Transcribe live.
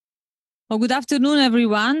Well, good afternoon,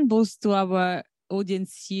 everyone, both to our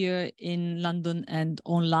audience here in London and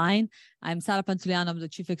online. I'm Sara Pantuliano, I'm the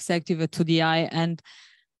Chief Executive at ODI, and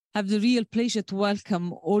have the real pleasure to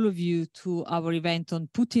welcome all of you to our event on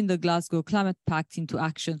putting the Glasgow Climate Pact into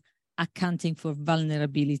action, accounting for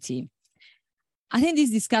vulnerability. I think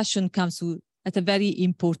this discussion comes at a very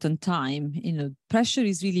important time. Pressure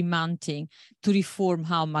is really mounting to reform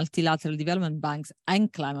how multilateral development banks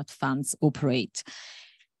and climate funds operate.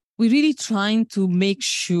 We're really trying to make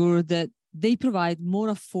sure that they provide more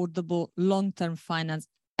affordable long-term finance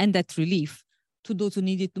and debt relief to those who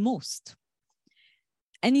need it the most.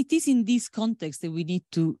 And it is in this context that we need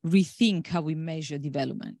to rethink how we measure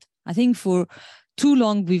development. I think for too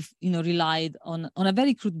long we've relied on a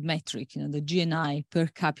very crude metric, the GNI per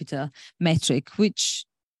capita metric, which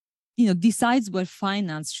decides where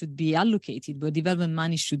finance should be allocated, where development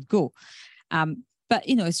money should go. But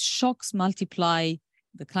as shocks multiply,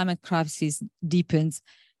 the climate crisis deepens,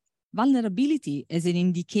 vulnerability as an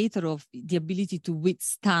indicator of the ability to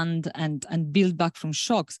withstand and build back from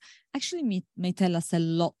shocks actually may tell us a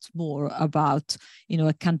lot more about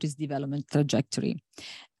a country's development trajectory.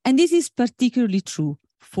 And this is particularly true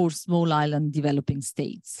for small island developing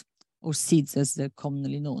states, or SIDS as they're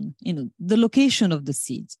commonly known. The location of the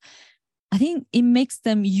SIDS, I think it makes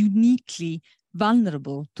them uniquely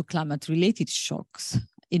vulnerable to climate-related shocks.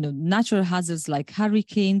 Natural hazards like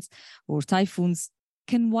hurricanes or typhoons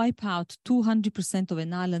can wipe out 200% of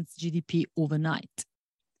an island's GDP overnight.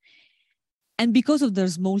 And because of their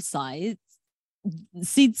small size,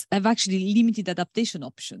 SIDS have actually limited adaptation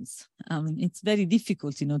options. It's very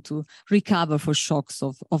difficult, to recover for shocks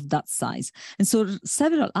of that size. And so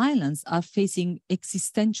several islands are facing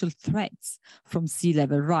existential threats from sea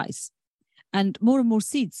level rise. And more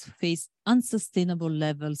SIDS face unsustainable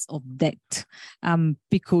levels of debt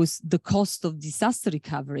because the cost of disaster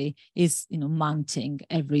recovery is mounting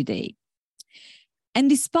every day. And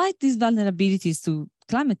despite these vulnerabilities to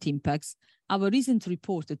climate impacts, our recent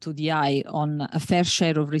report at ODI on a fair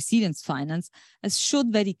share of resilience finance has showed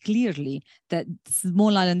very clearly that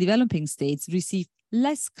small island developing states receive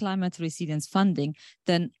less climate resilience funding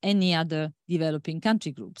than any other developing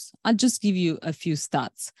country groups. I'll just give you a few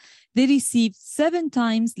stats. They receive 7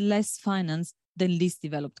 times less finance than least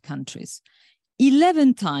developed countries,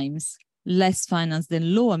 11 times less finance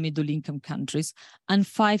than lower middle income countries, and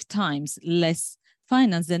 5 times less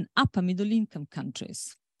finance than upper middle income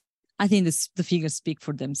countries. I think the figures speak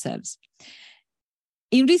for themselves.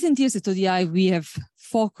 In recent years at ODI, we have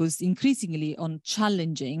focused increasingly on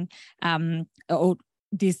challenging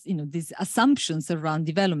these assumptions around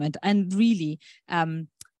development and really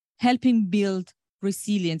helping build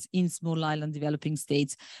resilience in small island developing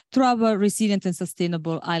states through our Resilient and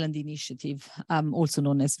Sustainable Island Initiative, also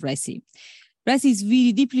known as RESI. RESI is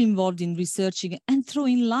really deeply involved in researching and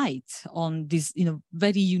throwing light on this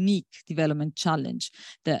very unique development challenge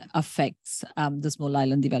that affects the small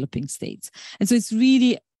island developing states. And so it's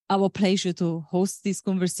really our pleasure to host this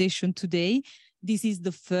conversation today. This is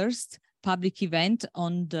the first public event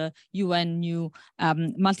on the UN new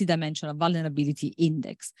multidimensional vulnerability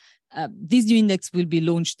index. This new index will be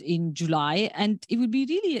launched in July, and it will be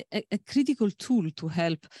really a critical tool to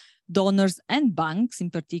help donors and banks in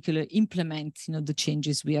particular implement the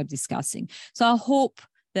changes we are discussing. So I hope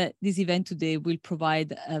that this event today will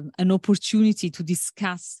provide an opportunity to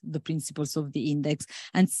discuss the principles of the index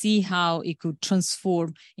and see how it could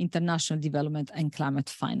transform international development and climate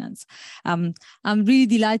finance. I'm really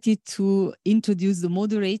delighted to introduce the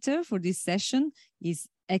moderator for this session. His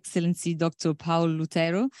Excellency Dr. Paul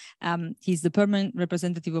Lutero. He's the permanent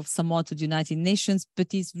representative of Samoa to the United Nations, but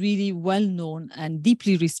he's really well known and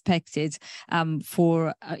deeply respected on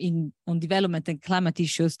development and climate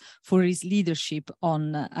issues for his leadership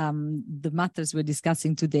on the matters we're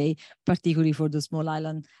discussing today, particularly for the small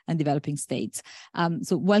island and developing states.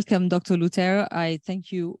 So welcome, Dr. Lutero. I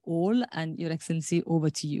thank you all, and Your Excellency, over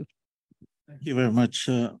to you. Thank you very much,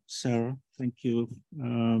 Sarah. Thank you.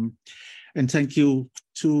 And thank you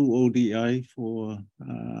to ODI for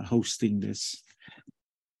hosting this.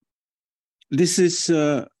 This is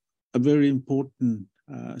a very important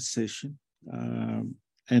session,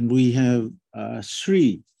 and we have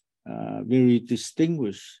 3 very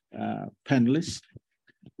distinguished panelists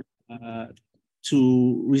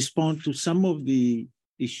to respond to some of the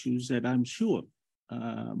issues that I'm sure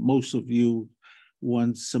most of you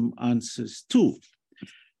want some answers to.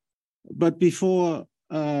 But before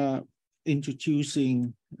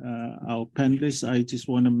introducing our panelists, I just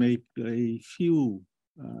want to make a few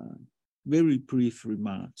very brief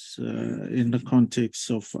remarks in the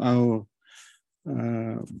context of our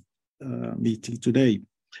meeting today.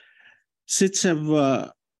 SIDS have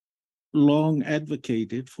long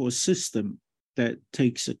advocated for a system that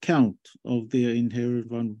takes account of their inherent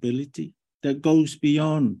vulnerability, that goes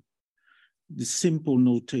beyond the simple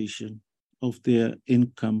notation of their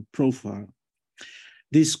income profile.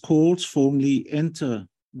 These calls formally enter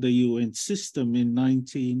the UN system in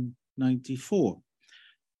 1994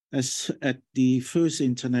 as at the first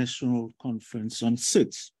international conference on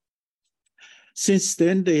SIDS. Since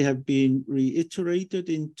then, they have been reiterated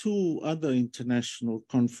in two other international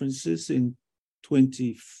conferences in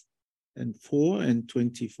 2004 and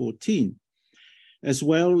 2014, as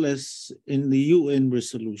well as in the UN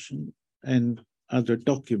resolution and other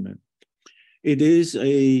documents. It is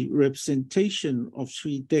a representation of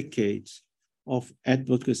 3 decades of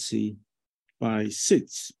advocacy by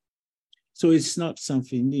SIDS. So it's not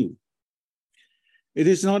something new. It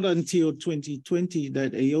is not until 2020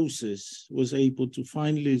 that AOSIS was able to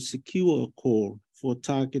finally secure a call for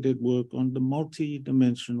targeted work on the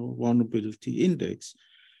multi-dimensional vulnerability index,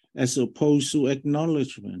 as opposed to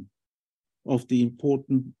acknowledgement of the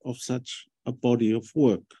importance of such a body of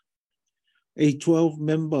work. A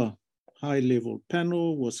 12-member high-level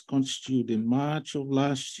panel was constituted in March of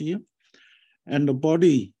last year, and the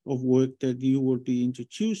body of work that you will be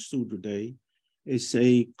introduced to today is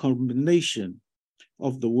a combination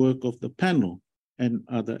of the work of the panel and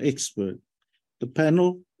other experts. The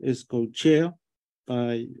panel is co-chaired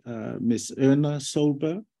by Ms. Erna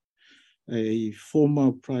Solberg, a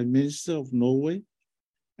former Prime Minister of Norway,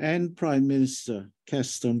 and Prime Minister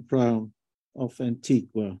Carsten Brown of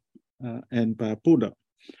Antigua and Barbuda.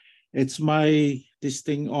 It's my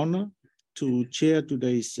distinct honor to chair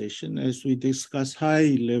today's session as we discuss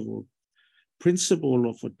high-level principle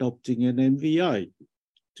of adopting an MVI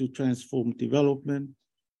to transform development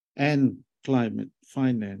and climate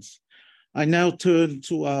finance. I now turn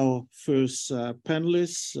to our first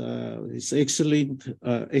panelist, His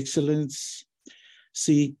Excellency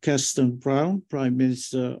C. Carsten Brown, Prime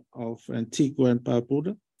Minister of Antigua and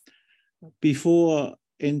Barbuda. Before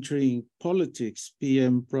entering politics,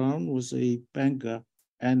 PM Brown was a banker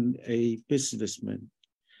and a businessman.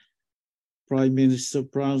 Prime Minister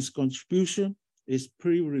Brown's contribution is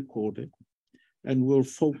pre-recorded and will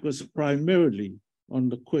focus primarily on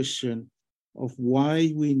the question of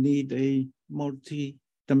why we need a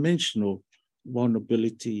multi-dimensional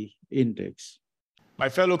vulnerability index. My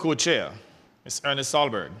fellow co-chair, Ms. Erna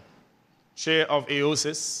Solberg, chair of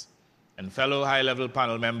AOSIS, and fellow high-level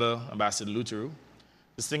panel member, Ambassador Luteru,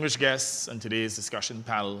 distinguished guests on today's discussion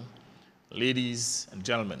panel, ladies and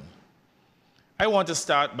gentlemen. I want to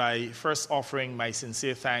start by first offering my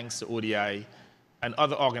sincere thanks to ODI and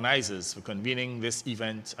other organizers for convening this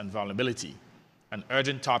event on vulnerability, an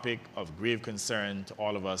urgent topic of grave concern to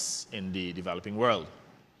all of us in the developing world.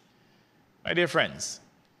 My dear friends,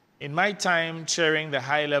 in my time chairing the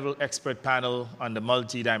high-level expert panel on the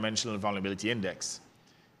Multi-Dimensional Vulnerability Index,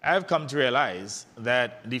 I have come to realize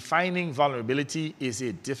that defining vulnerability is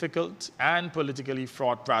a difficult and politically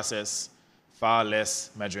fraught process, far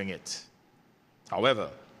less measuring it.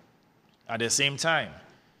 However, at the same time,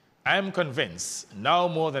 I am convinced now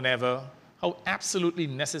more than ever how absolutely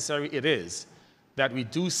necessary it is that we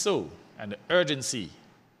do so and the urgency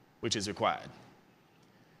which is required.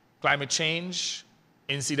 Climate change,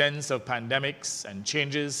 incidents of pandemics, and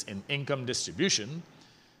changes in income distribution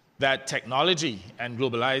that technology and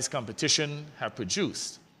globalized competition have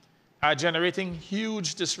produced are generating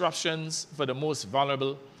huge disruptions for the most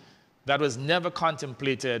vulnerable that was never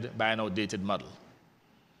contemplated by an outdated model.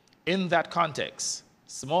 In that context,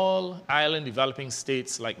 small island developing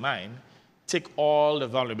states like mine tick all the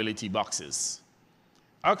vulnerability boxes.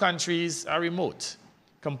 Our countries are remote,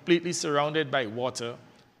 completely surrounded by water,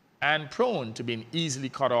 and prone to being easily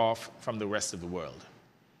cut off from the rest of the world.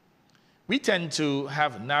 We tend to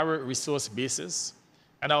have narrow resource bases,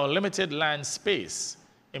 and our limited land space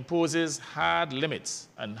imposes hard limits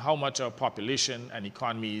on how much our population and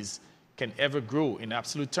economies can ever grow in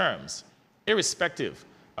absolute terms, irrespective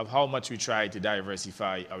of how much we try to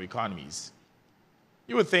diversify our economies.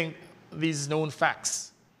 You would think these known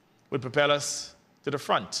facts would propel us to the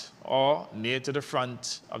front or near to the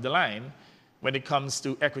front of the line when it comes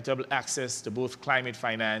to equitable access to both climate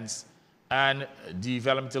finance and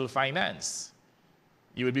developmental finance.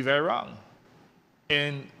 You would be very wrong.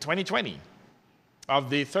 In 2020, of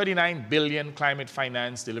the 39 billion climate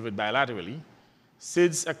finance delivered bilaterally,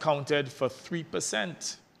 SIDS accounted for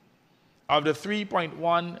 3%. Of the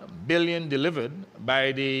 3.1 billion delivered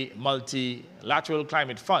by the multilateral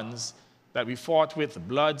climate funds that we fought with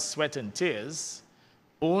blood, sweat, and tears,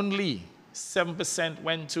 only 7%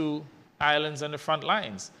 went to islands on the front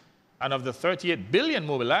lines, And of the 38 billion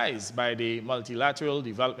mobilized by the multilateral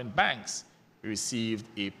development banks, we received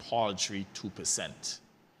a paltry 2%.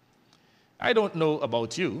 I don't know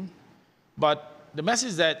about you, but the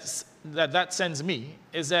message that sends me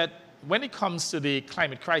is that when it comes to the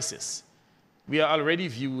climate crisis, we are already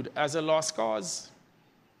viewed as a lost cause.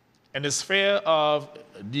 In the sphere of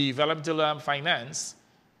developmental finance,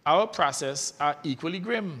 our process are equally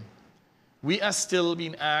grim. We are still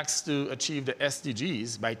being asked to achieve the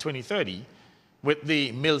SDGs by 2030 with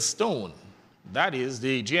the millstone, that is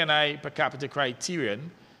the GNI per capita criterion,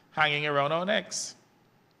 hanging around our necks.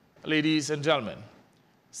 Ladies and gentlemen,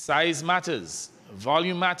 size matters,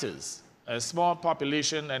 volume matters. A small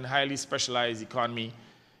population and highly specialized economy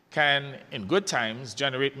can, in good times,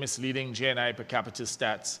 generate misleading GNI per capita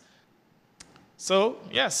stats. So,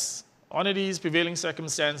 yes, under these prevailing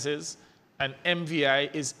circumstances, an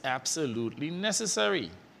MVI is absolutely necessary.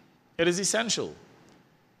 It is essential.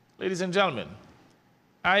 Ladies and gentlemen,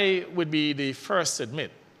 I would be the first to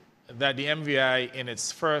admit that the MVI in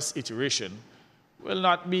its first iteration will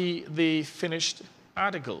not be the finished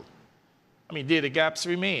article. I mean, data gaps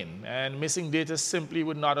remain, and missing data simply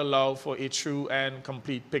would not allow for a true and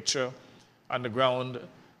complete picture on the ground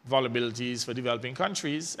vulnerabilities for developing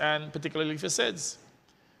countries, and particularly for SIDS.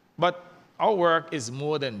 But our work is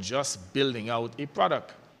more than just building out a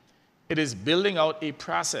product. It is building out a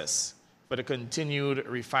process for the continued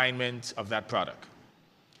refinement of that product.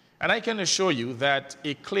 And I can assure you that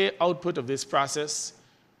a clear output of this process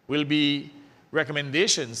will be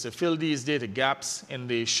recommendations to fill these data gaps in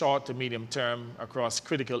the short to medium term across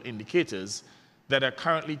critical indicators that are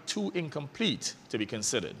currently too incomplete to be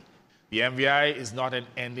considered. The MVI is not an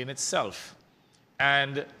end in itself.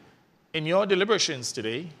 And in your deliberations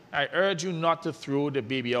today, I urge you not to throw the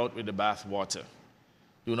baby out with the bathwater.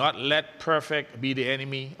 Do not let perfect be the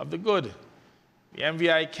enemy of the good. The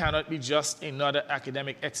MVI cannot be just another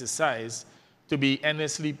academic exercise to be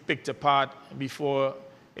endlessly picked apart before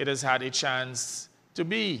it has had a chance to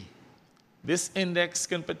be. This index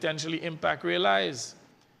can potentially impact real lives.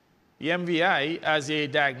 The MVI, as a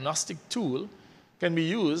diagnostic tool, can be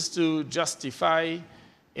used to justify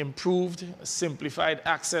improved, simplified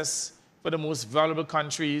access for the most vulnerable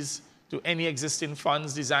countries to any existing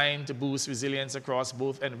funds designed to boost resilience across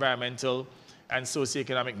both environmental and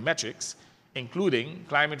socioeconomic metrics, including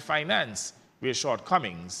climate finance, where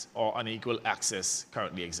shortcomings or unequal access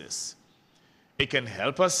currently exists. It can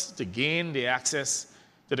help us to gain the access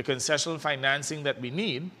to the concessional financing that we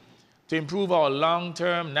need to improve our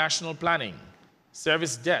long-term national planning,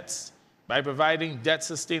 service debts, by providing debt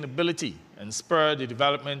sustainability and spur the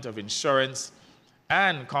development of insurance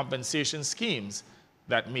and compensation schemes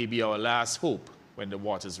that may be our last hope when the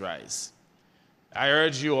waters rise. I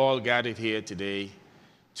urge you all gathered here today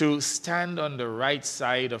to stand on the right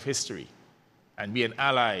side of history and be an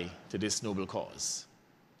ally to this noble cause.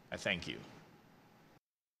 I thank you.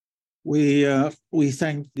 We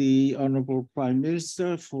thank the Honorable Prime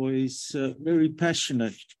Minister for his very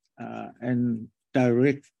passionate and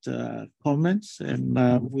direct comments. And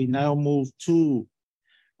we now move to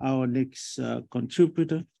our next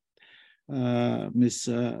contributor, Ms.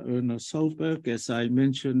 Erna Solberg. As I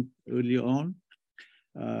mentioned earlier on,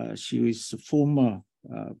 she is the former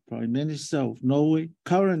Prime Minister of Norway,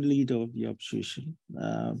 current leader of the opposition,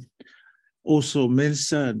 also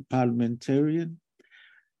minister and parliamentarian.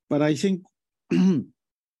 But I think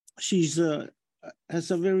she's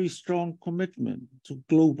has a very strong commitment to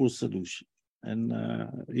global solution. And,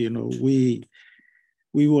 you know, we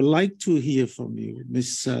would like to hear from you,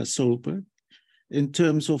 Ms. Solberg, in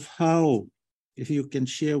terms of how, if you can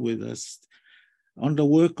share with us on the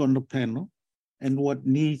work on the panel and what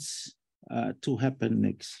needs to happen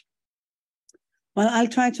next. Well, I'll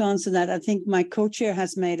try to answer that. I think my co-chair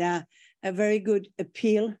has made a very good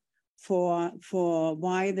appeal for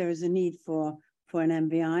why there is a need for an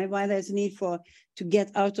MVI, why there's a need to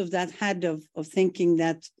get out of that head of thinking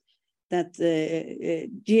that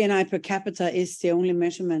GNI per capita is the only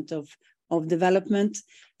measurement of development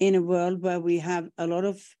in a world where we have a lot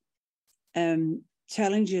of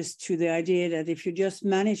challenges to the idea that if you just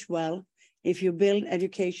manage well, if you build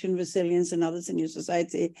education, resilience, and others in your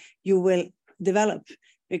society, you will develop,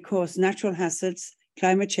 because natural hazards,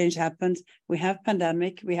 climate change happens, we have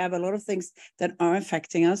pandemic, we have a lot of things that are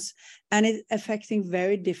affecting us, and it's affecting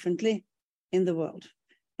very differently in the world.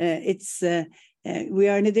 We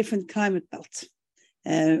are in a different climate belt.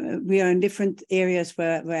 We are in different areas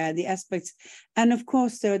where the aspects, and of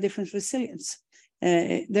course there are different resilience.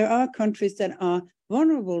 There are countries that are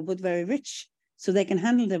vulnerable but very rich, so they can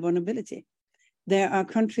handle their vulnerability. There are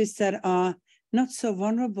countries that are not so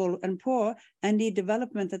vulnerable and poor and need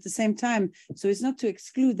development at the same time. So it's not to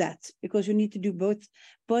exclude that, because you need to do both,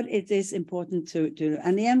 but it is important to do.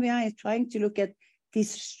 And the MVI is trying to look at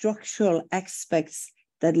these structural aspects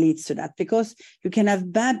that leads to that, because you can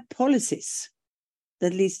have bad policies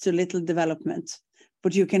that leads to little development,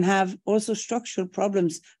 but you can have also structural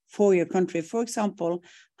problems for your country. For example,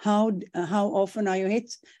 how often are you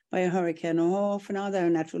hit by a hurricane, or how often are there a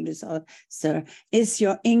natural disaster? Is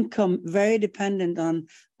your income very dependent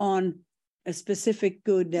on a specific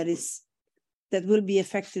good that will be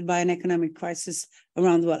affected by an economic crisis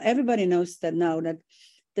around the world? Everybody knows that now, that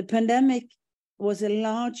the pandemic was a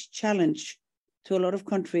large challenge to a lot of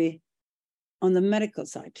countries on the medical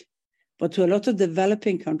side, but to a lot of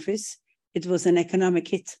developing countries, it was an economic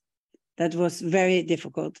hit that was very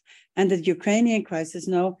difficult. And the Ukrainian crisis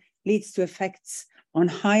now leads to effects on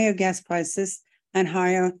higher gas prices and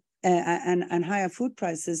higher food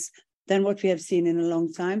prices than what we have seen in a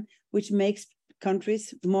long time, which makes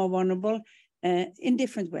countries more vulnerable in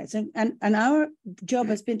different ways. And our job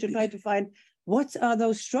has been to try to find what are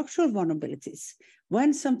those structural vulnerabilities.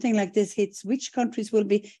 When something like this hits, which countries will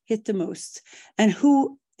be hit the most, and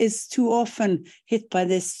who is too often hit by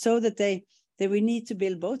this, so that we need to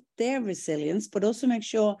build both their resilience, but also make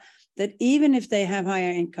sure that even if they have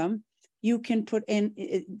higher income, you can put in,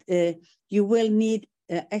 you will need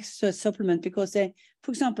extra supplement, because they,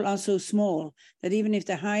 for example, are so small that even if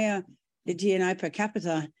the GNI per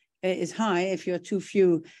capita is high, if you're too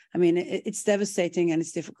few, I mean, it's devastating and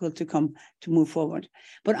it's difficult to move forward.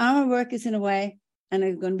 But our work is in a way, and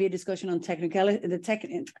there's going to be a discussion on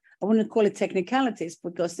I wouldn't call it technicalities,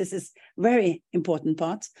 because this is very important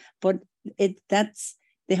part, but that's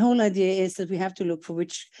the whole idea, is that we have to look for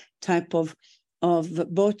which type of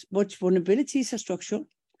both which vulnerabilities are structural,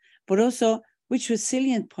 but also which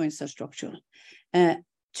resilient points are structural,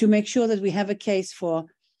 to make sure that we have a case for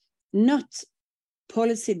not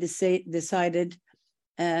policy decided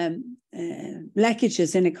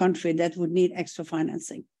lackages in a country that would need extra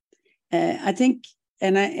financing. I think,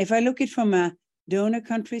 if I look at it from a donor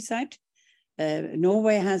country side,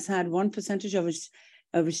 Norway has had 1%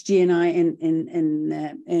 of its GNI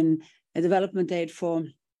in development aid for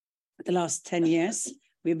the last 10 years.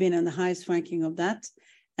 We've been on the highest ranking of that,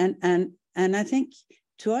 and I think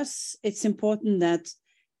to us it's important that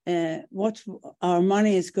what our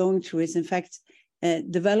money is going to is in fact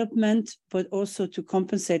development, but also to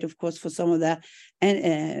compensate, of course, for some of the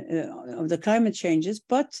climate changes,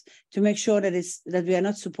 but to make sure that we are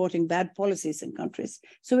not supporting bad policies in countries.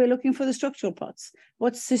 So we're looking for the structural parts.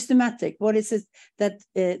 What's systematic? What is it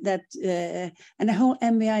and the whole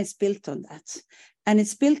MVI is built on that, and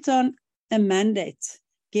it's built on a mandate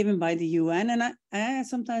given by the UN. And I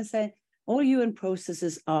sometimes say all UN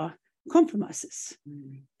processes are compromises.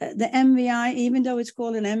 The MVI, even though it's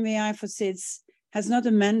called an MVI for SIDS, has not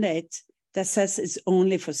a mandate that says it's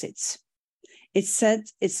only for SIDS. It said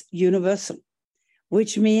it's universal,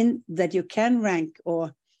 which means that you can rank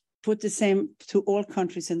or put the same to all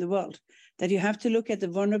countries in the world, that you have to look at the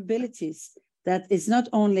vulnerabilities, that is not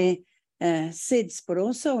only SIDS, but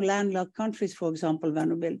also landlocked countries, for example,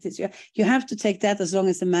 vulnerabilities. You have to take that as long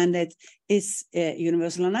as the mandate is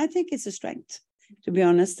universal. And I think it's a strength, to be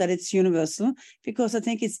honest, that it's universal, because I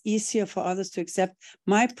think it's easier for others to accept.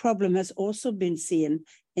 My problem has also been seen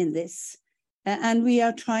in this, and we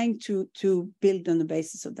are trying to build on the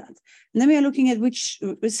basis of that. And then we are looking at which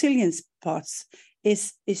resilience parts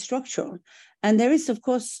is structural. And there is, of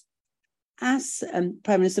course, as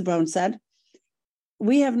Prime Minister Brown said,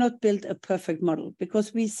 we have not built a perfect model,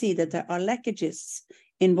 because we see that there are lackages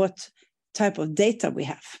in what type of data we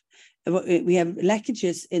have. We have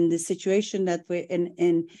lackages in the situation that we're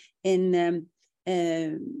in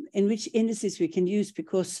which indices we can use,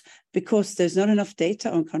 because there's not enough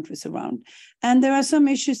data on countries around. And there are some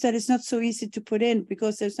issues that it's not so easy to put in,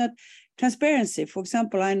 because there's not transparency. For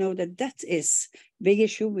example, I know that debt is a big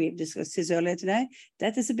issue. We've discussed this earlier today.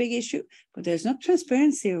 That is a big issue, but there's not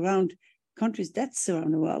transparency around countries' debts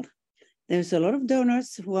around the world. There's a lot of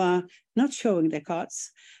donors who are not showing their cards,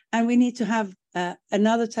 and we need to have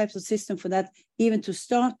another type of system for that, even to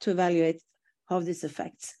start to evaluate how this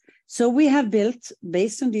affects. So we have built,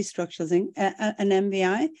 based on these structural things, an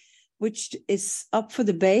MVI, which is up for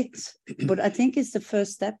debate, but I think it's the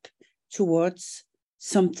first step towards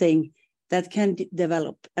something that can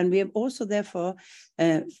develop. And we have also, therefore,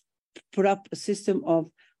 put up a system of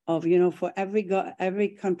for every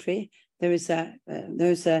country, there is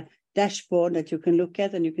a dashboard that you can look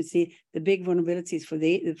at, and you can see the big vulnerabilities for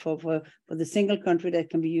the single country that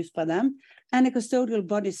can be used by them, and a custodial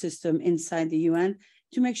body system inside the UN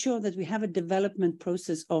to make sure that we have a development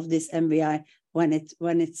process of this MVI when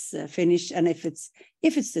it's finished, and if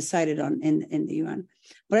it's decided on in the UN.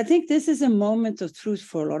 But I think this is a moment of truth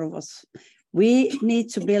for a lot of us. We need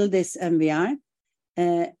to build this MVI,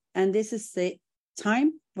 and this is the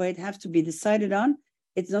time where it has to be decided on.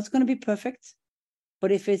 It's not going to be perfect,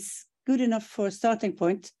 but if it's good enough for a starting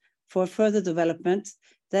point for further development,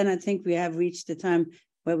 then I think we have reached the time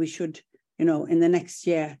where we should, in the next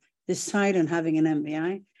year, decide on having an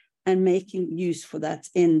MVI and making use for that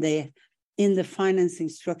in the financing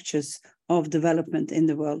structures of development in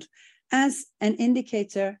the world as an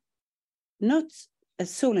indicator, not a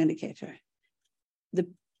sole indicator.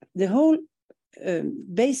 The whole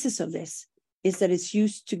basis of this is that it's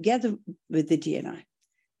used together with the GNI,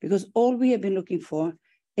 because all we have been looking for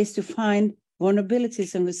is to find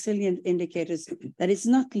vulnerabilities and resilient indicators that is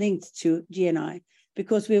not linked to GNI,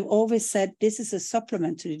 because we've always said this is a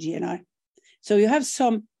supplement to the GNI. So you have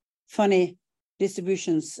some funny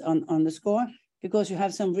distributions on the score, because you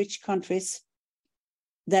have some rich countries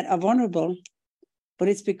that are vulnerable, but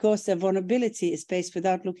it's because their vulnerability is based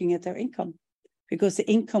without looking at their income, because the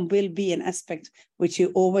income will be an aspect which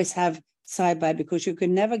you always have side by, because you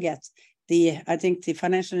can never get I think the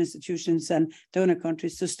financial institutions and donor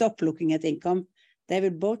countries to stop looking at income. They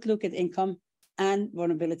will both look at income and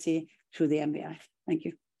vulnerability through the MVI. Thank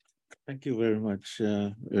you. Thank you very much,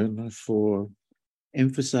 Erna, for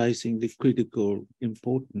emphasizing the critical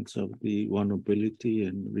importance of the vulnerability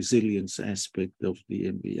and resilience aspect of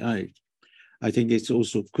the MVI. I think it's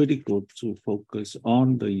also critical to focus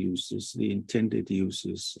on the uses, the intended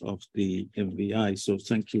uses of the MVI. So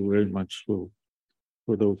thank you very much for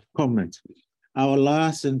those comments. Our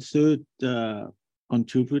last and third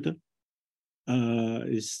contributor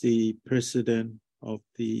is the president of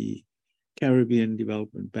the Caribbean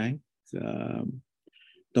Development Bank,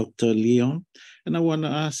 Dr. Leon. And I want to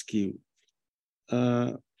ask you,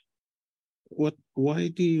 why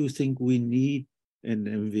do you think we need an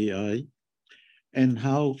MVI? And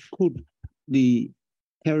how could the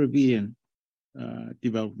Caribbean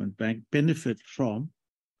Development Bank benefit from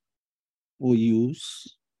or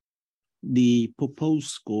use the proposed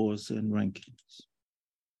scores and rankings?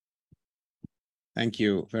 Thank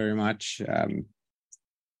you very much.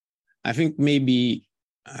 I think maybe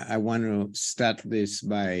I want to start this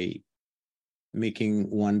by making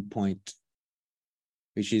one point,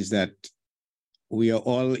 which is that we are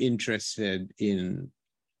all interested in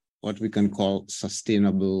what we can call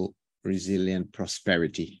sustainable, resilient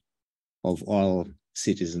prosperity of all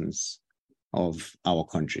citizens of our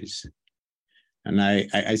countries. And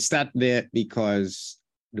I start there because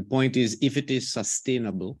the point is, if it is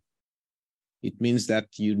sustainable, it means that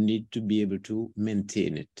you need to be able to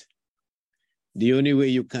maintain it. The only way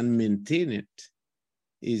you can maintain it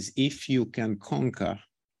is if you can conquer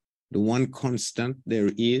the one constant there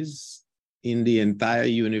is in the entire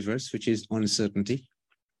universe, which is uncertainty.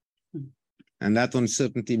 And that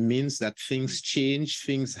uncertainty means that things change,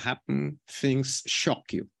 things happen, things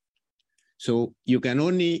shock you. So you can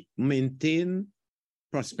only maintain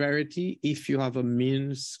prosperity if you have a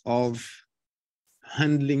means of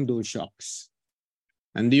handling those shocks.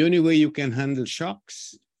 And the only way you can handle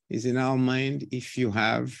shocks is, in our mind, if you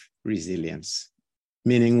have resilience,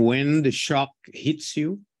 meaning when the shock hits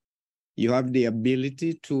you, you have the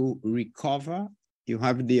ability to recover, you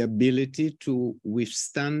have the ability to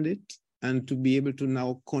withstand it, and to be able to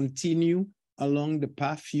now continue along the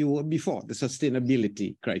path you were before, the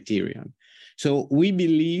sustainability criterion. So we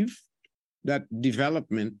believe that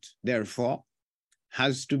development, therefore,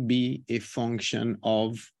 has to be a function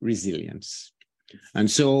of resilience.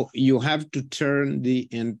 And so you have to turn the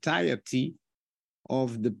entirety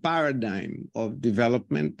of the paradigm of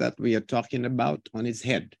development that we are talking about on its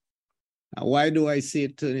head. Now, why do I say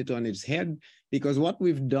turn it on its head? Because what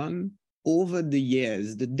we've done over the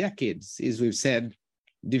years, the decades, is we've said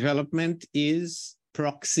development is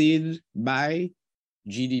proxied by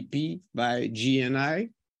GDP, by GNI.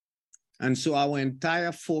 And so our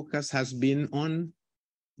entire focus has been on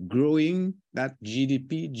growing that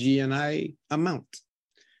GDP, GNI amount.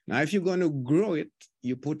 Now, if you're going to grow it,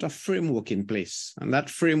 you put a framework in place. And that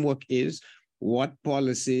framework is what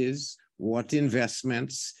policies, what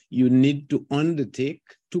investments you need to undertake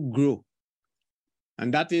to grow.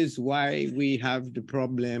 And that is why we have the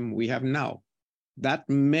problem we have now. That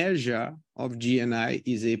measure of GNI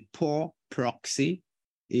is a poor proxy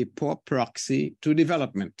to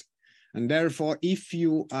development. And therefore, if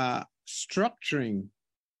you are structuring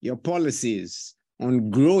your policies on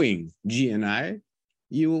growing GNI,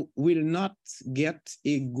 you will not get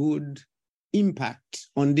a good impact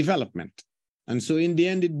on development. And so in the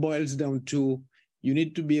end, it boils down to You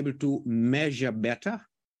need to be able to measure better,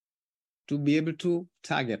 to be able to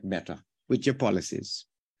target better with your policies.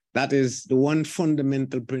 That is the one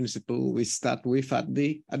fundamental principle we start with at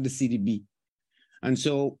the CDB. And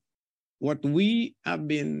so what we have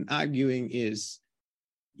been arguing is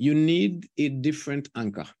you need a different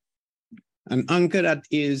anchor, an anchor that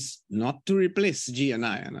is not to replace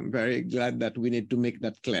GNI, and I'm very glad that we need to make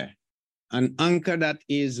that clear, an anchor that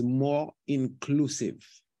is more inclusive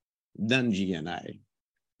than GNI.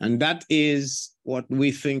 And that is what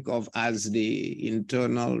we think of as the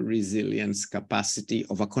internal resilience capacity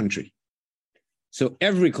of a country. So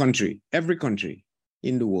every country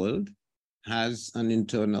in the world has an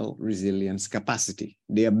internal resilience capacity,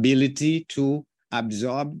 the ability to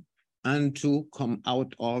absorb and to come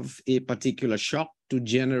out of a particular shock to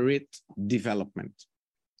generate development.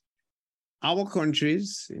 Our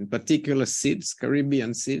countries, in particular SIDS,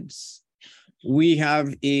 Caribbean SIDS, we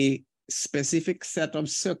have a specific set of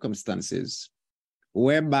circumstances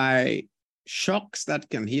whereby shocks that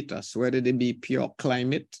can hit us, whether they be pure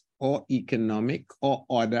climate or economic or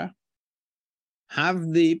other,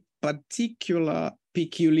 have the particular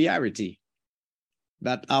peculiarity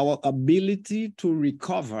that our ability to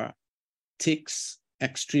recover takes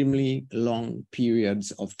extremely long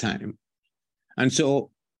periods of time. And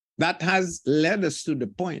so that has led us to the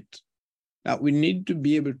point that we need to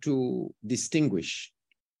be able to distinguish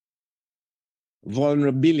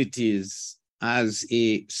vulnerabilities as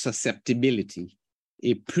a susceptibility,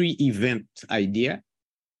 a pre-event idea,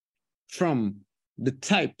 from the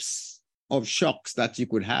types of shocks that you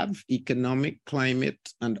could have, economic, climate,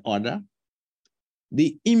 and other,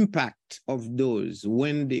 the impact of those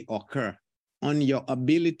when they occur on your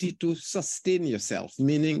ability to sustain yourself,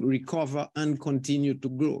 meaning recover and continue to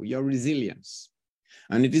grow, your resilience.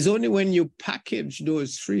 And it is only when you package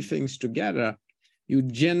those three things together, you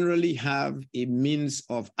generally have a means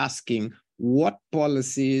of asking, what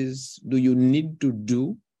policies do you need to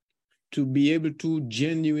do to be able to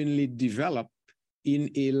genuinely develop in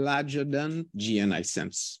a larger than GNI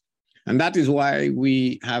sense? And that is why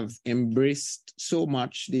we have embraced so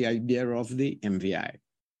much the idea of the MVI.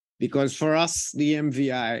 Because for us, the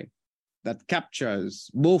MVI that captures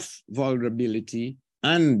both vulnerability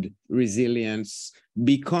and resilience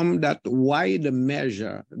become that wider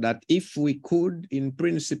measure that if we could, in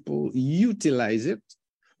principle, utilize it,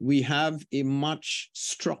 we have a much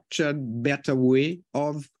structured, better way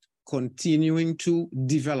of continuing to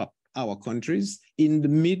develop our countries in the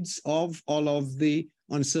midst of all of the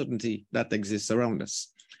uncertainty that exists around us.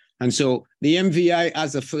 And so the MVI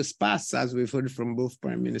as a first pass, as we've heard from both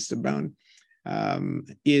Prime Minister Brown,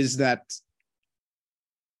 is that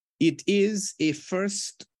it is a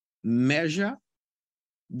first measure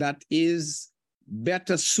that is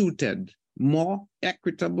better suited, more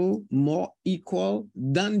equitable, more equal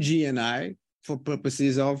than GNI for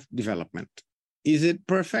purposes of development. Is it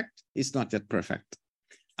perfect? It's not yet perfect.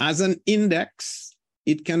 As an index,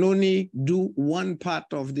 it can only do one part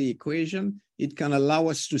of the equation. It can allow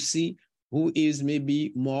us to see who is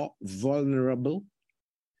maybe more vulnerable.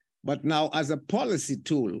 But now as a policy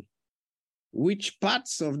tool, which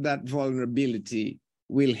parts of that vulnerability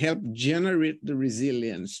will help generate the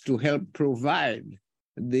resilience to help provide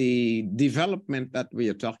the development that we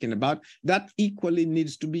are talking about, that equally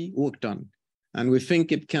needs to be worked on. And we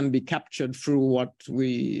think it can be captured through what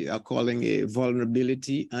we are calling a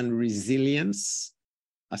vulnerability and resilience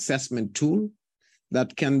assessment tool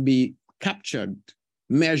that can be captured,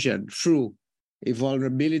 measured through a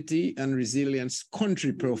vulnerability and resilience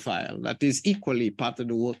country profile that is equally part of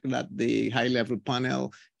the work that the high-level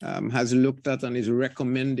panel has looked at and is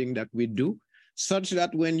recommending that we do, such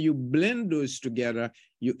that when you blend those together,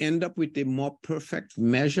 you end up with a more perfect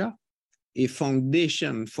measure, a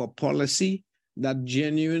foundation for policy that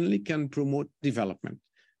genuinely can promote development.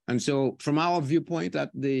 And so from our viewpoint at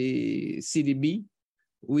the CDB,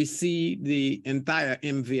 we see the entire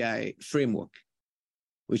MVI framework,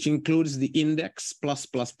 which includes the index +++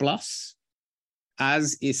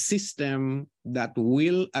 as a system that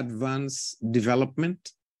will advance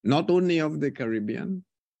development, not only of the Caribbean,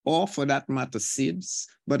 or for that matter, SIDS,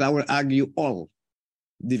 but I would argue all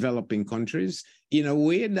developing countries in a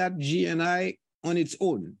way that GNI on its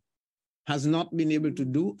own has not been able to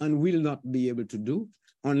do and will not be able to do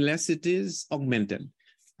unless it is augmented.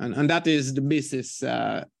 And that is the basis,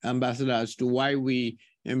 Ambassador, as to why we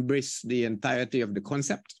embrace the entirety of the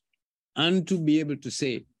concept, and to be able to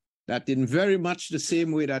say that in very much the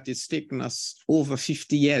same way that it's taken us over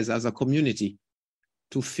 50 years as a community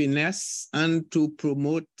to finesse and to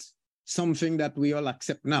promote something that we all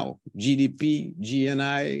accept now, GDP,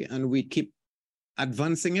 GNI, and we keep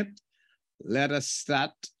advancing it, let us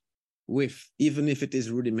start with, even if it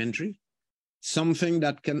is rudimentary, something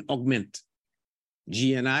that can augment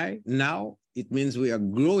G&I. Now it means we are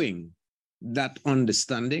growing that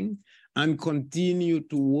understanding and continue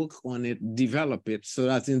to work on it, develop it, so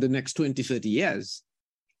that in the next 20, 30 years,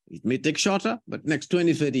 it may take shorter, but next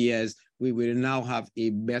 20, 30 years, we will now have a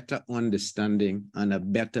better understanding and a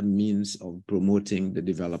better means of promoting the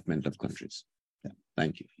development of countries. Yeah,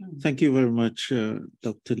 thank you. Thank you very much,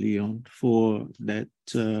 Dr. Leon, for that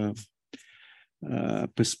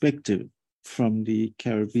perspective from the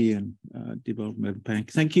Caribbean Development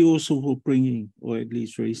Bank. Thank you also for bringing, or at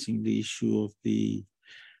least raising, the issue of the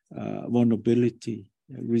vulnerability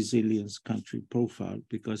resilience country profile,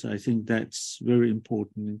 because I think that's very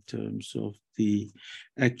important in terms of the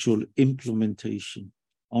actual implementation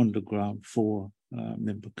on the ground for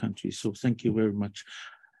member countries. So thank you very much.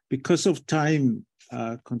 Because of time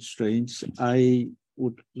constraints, I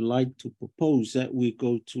would like to propose that we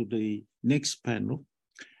go to the next panel,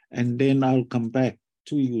 and then I'll come back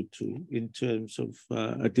to you two in terms of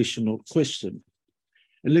additional questions.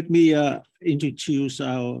 And let me introduce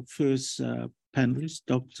our first panelist,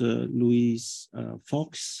 Dr. Louise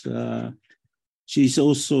Fox. She's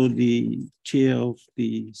also the chair of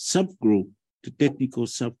the subgroup, the technical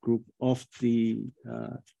subgroup of the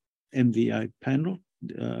MVI panel.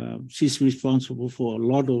 She's responsible for a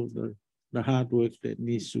lot of the hard work that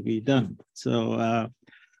needs to be done. So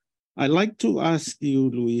I'd like to ask you,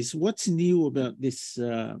 Louise, what's new about this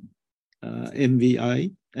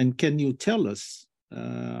MVI? And can you tell us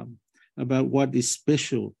about what is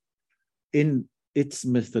special in its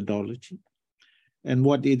methodology and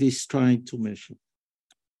what it is trying to measure?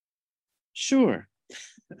 Sure.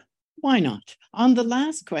 Why not? On the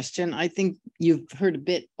last question, I think you've heard a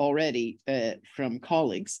bit already from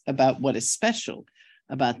colleagues about what is special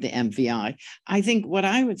about the MVI. I think what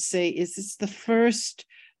I would say is it's the first,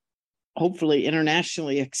 hopefully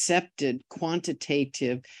internationally accepted,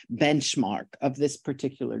 quantitative benchmark of this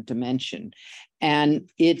particular dimension. And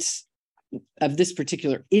it's of this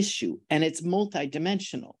particular issue, and it's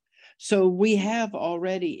multidimensional. So we have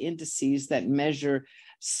already indices that measure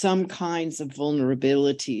some kinds of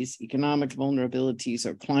vulnerabilities, economic vulnerabilities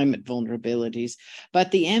or climate vulnerabilities,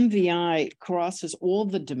 but the MVI crosses all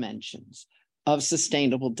the dimensions of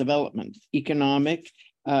sustainable development: economic,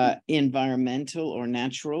 environmental or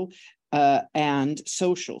natural, and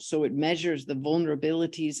social. So it measures the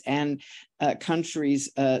vulnerabilities and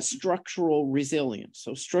countries' structural resilience.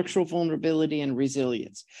 So structural vulnerability and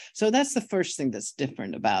resilience. So that's the first thing that's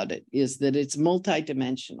different about it, is that it's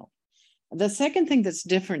multidimensional. The second thing that's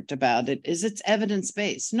different about it is it's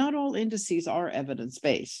evidence-based. Not all indices are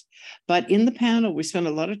evidence-based, but in the panel, we spent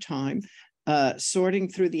a lot of time sorting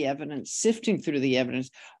through the evidence, sifting through the evidence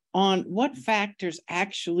on what factors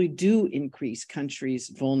actually do increase countries'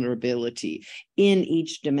 vulnerability in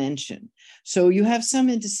each dimension. So you have some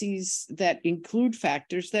indices that include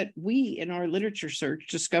factors that we in our literature search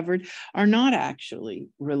discovered are not actually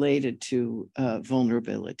related to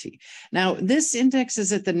vulnerability. Now, this index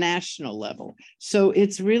is at the national level. So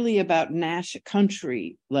it's really about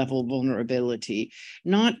country level vulnerability.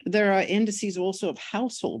 There are indices also of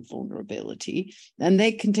household vulnerability, and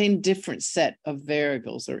they contain a different set of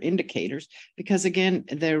variables or indicators, because again,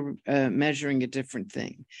 they're measuring a different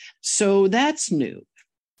thing. So that's new.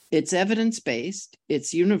 It's evidence-based,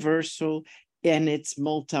 it's universal, and it's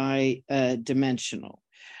multi-dimensional.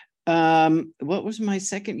 What was my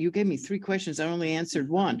second? You gave me three questions. I only answered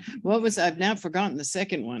one. I've now forgotten the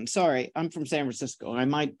second one. Sorry, I'm from San Francisco. I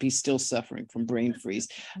might be still suffering from brain freeze.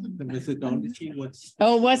 The methodology, what's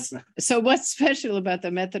special about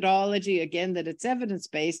the methodology? Again, that it's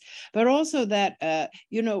evidence-based, but also that,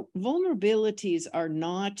 vulnerabilities are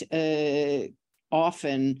not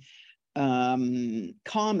often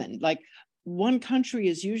common. Like, one country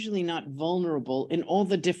is usually not vulnerable in all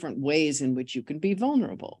the different ways in which you can be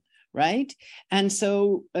vulnerable, right? And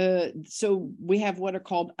so we have what are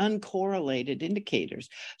called uncorrelated indicators.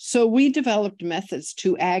 So we developed methods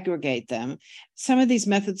to aggregate them. Some of these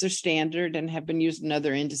methods are standard and have been used in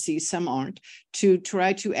other indices, some aren't, to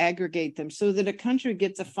try to aggregate them so that a country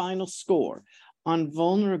gets a final score on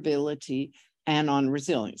vulnerability and on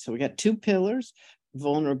resilience. So we got two pillars: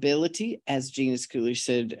 vulnerability, as Gina Coolidge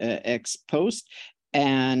said, ex post,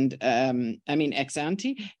 and ex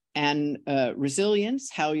ante, and resilience,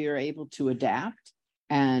 how you're able to adapt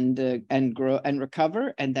and grow and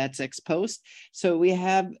recover, and that's ex post. So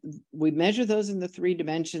we measure those in the three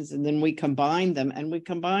dimensions, and then we combine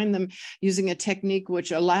them, using a technique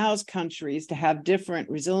which allows countries to have different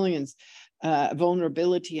resilience,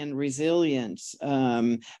 vulnerability and resilience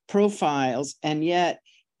profiles, and yet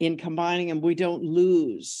in combining them, we don't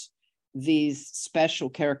lose these special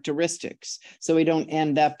characteristics. So we don't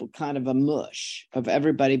end up with kind of a mush of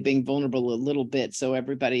everybody being vulnerable a little bit. So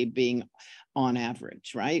everybody being on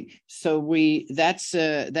average, right? So that's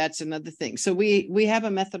another thing. So we have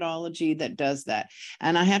a methodology that does that.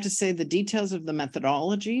 And I have to say the details of the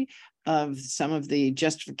methodology of some of the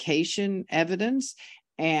justification evidence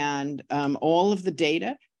and all of the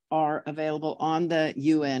data are available on the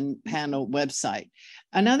UN panel website.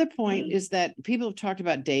 Another point is that people have talked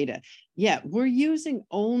about data. Yeah, we're using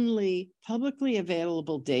only publicly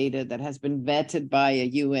available data that has been vetted by a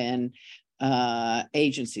UN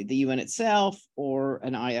agency, the UN itself or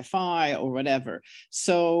an IFI or whatever.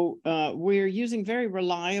 So we're using very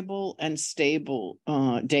reliable and stable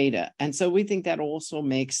data. And so we think that also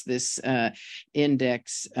makes this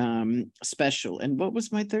index special. And what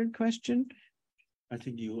was my third question? I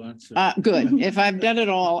think you answered. Good. If I've done it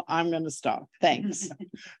all, I'm going to stop. Thanks.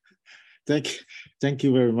 Thank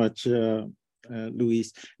you very much,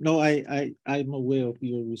 Louise. No, I'm aware of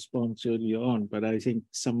your response earlier on, but I think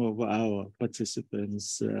some of our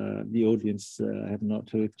participants, the audience, have not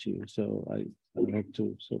heard you. So I have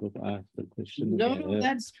to sort of ask the question. No,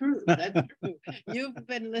 that's true. That's true. You've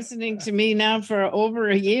been listening to me now for over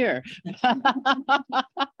a year.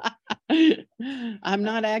 I'm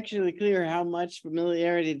not actually clear how much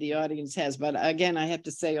familiarity the audience has, but again, I have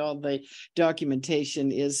to say all the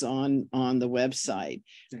documentation is on the website.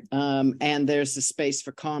 And there's a space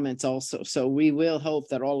for comments also. So we will hope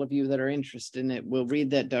that all of you that are interested in it will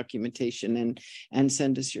read that documentation and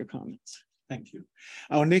send us your comments. Thank you.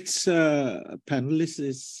 Our next panelist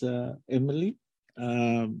is Emily.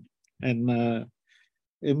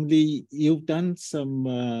 Emily, you've done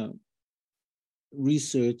some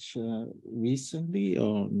research recently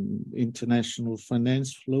on international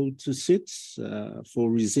finance flow to SIDS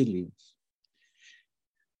for resilience.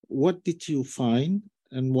 What did you find,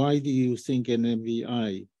 and why do you think an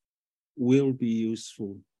MVI will be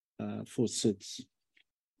useful for SIDS?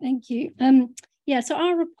 Thank you. Yeah, so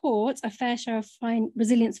our report, A Fair Share of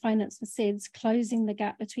Resilience Finance for SIDS, Closing the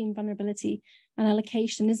Gap Between Vulnerability and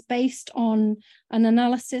Allocation, is based on an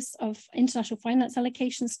analysis of international finance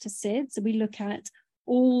allocations to SIDS. So we look at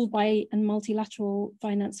all bi- and multilateral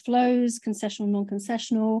finance flows, concessional,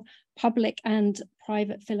 non-concessional, public and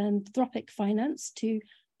private philanthropic finance to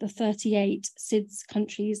the 38 SIDS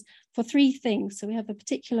countries for three things. So we have a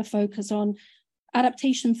particular focus on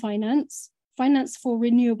adaptation finance, finance for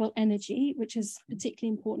renewable energy, which is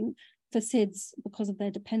particularly important for SIDS because of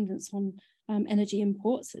their dependence on energy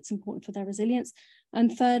imports. It's important for their resilience.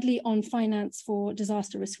 And thirdly, on finance for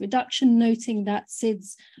disaster risk reduction, noting that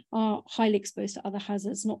SIDS are highly exposed to other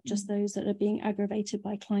hazards, not just those that are being aggravated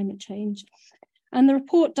by climate change. And the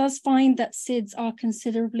report does find that SIDS are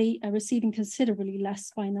receiving considerably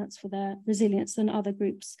less finance for their resilience than other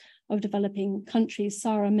groups of developing countries.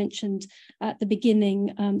 Sarah mentioned at the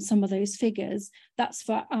beginning some of those figures. That's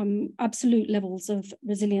for absolute levels of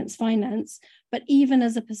resilience finance, but even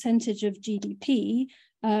as a percentage of GDP,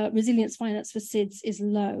 resilience finance for SIDS is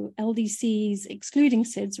low. LDCs, excluding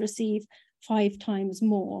SIDS, receive 5 times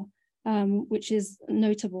more, which is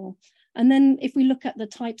notable. And then if we look at the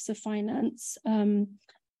types of finance,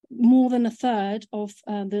 more than a third of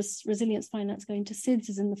this resilience finance going to SIDS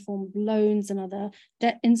is in the form of loans and other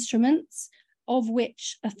debt instruments, of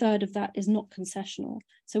which a third of that is not concessional.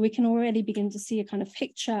 So we can already begin to see a kind of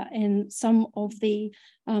picture in some of the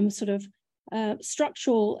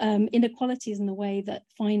structural inequalities in the way that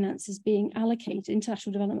finance is being allocated,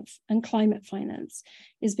 international development and climate finance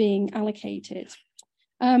is being allocated.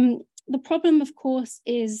 The problem, of course,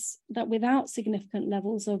 is that without significant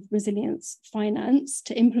levels of resilience finance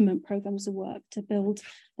to implement programs of work to build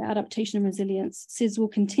the adaptation and resilience, SIDS will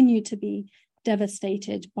continue to be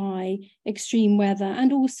devastated by extreme weather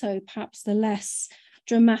and also perhaps the less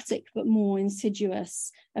dramatic but more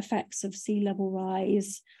insidious effects of sea level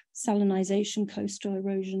rise, salinization, coastal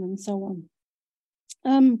erosion, and so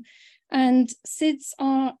on. And SIDS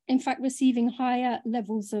are, in fact, receiving higher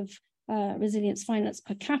levels of resilience finance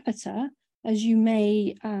per capita, as you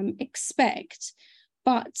may expect,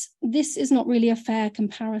 but this is not really a fair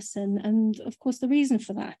comparison. And of course, the reason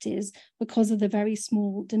for that is because of the very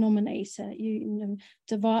small denominator. You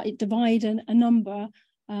divide a number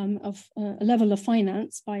of a level of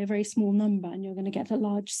finance by a very small number, and you're going to get a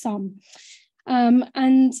large sum.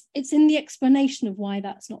 And it's in the explanation of why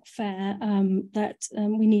that's not fair that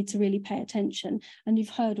we need to really pay attention. And you've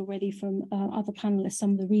heard already from other panelists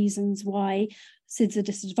some of the reasons why SIDS are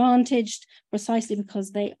disadvantaged, precisely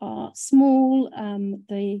because they are small,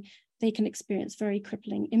 they can experience very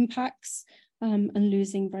crippling impacts and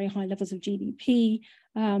losing very high levels of GDP.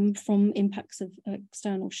 from impacts of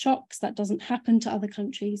external shocks. That doesn't happen to other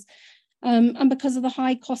countries. And because of the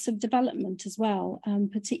high cost of development as well,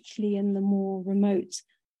 particularly in the more remote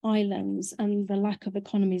islands and the lack of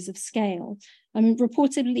economies of scale. I mean,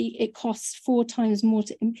 reportedly, it costs 4 times more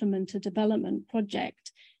to implement a development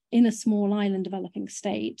project in a small island developing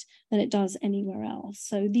state than it does anywhere else.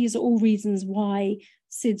 So these are all reasons why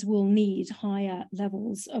SIDS will need higher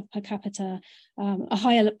levels of per capita, a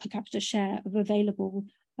higher per capita share of available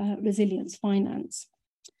resilience finance.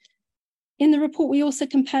 In the report, we also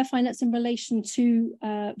compare finance in relation to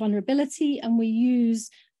vulnerability, and we use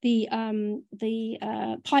the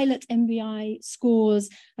pilot MVI scores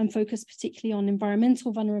and focus particularly on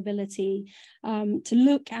environmental vulnerability to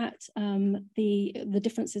look at the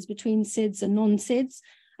differences between SIDS and non-SIDS,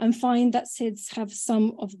 and find that SIDS have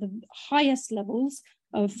some of the highest levels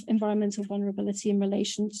of environmental vulnerability in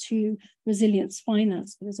relation to resilience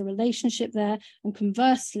finance. There's a relationship there, and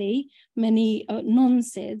conversely, many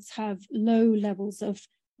non-SIDS have low levels of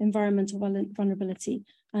environmental vulnerability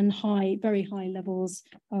and very high levels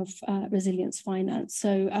of resilience finance.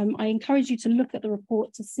 So I encourage you to look at the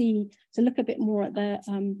report to look a bit more at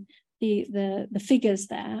the figures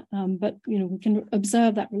there, but we can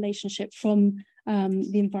observe that relationship from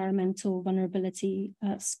the environmental vulnerability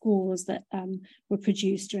scores that were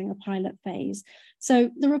produced during a pilot phase. So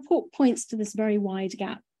the report points to this very wide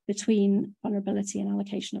gap between vulnerability and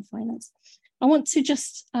allocation of finance. I want to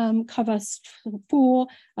just cover 4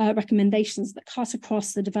 recommendations that cut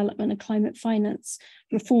across the development and climate finance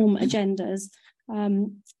reform agendas.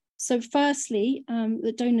 So firstly,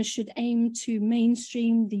 the donors should aim to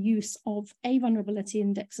mainstream the use of a vulnerability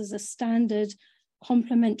index as a standard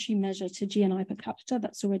complementary measure to GNI per capita.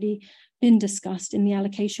 That's already been discussed in the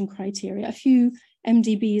allocation criteria. A few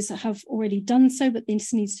MDBs have already done so, but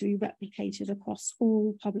this needs to be replicated across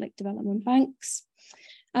all public development banks.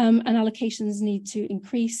 And allocations need to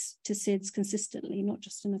increase to SIDS consistently, not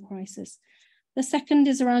just in a crisis. The second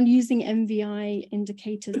is around using MVI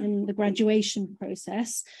indicators in the graduation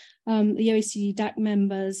process. The OECD DAC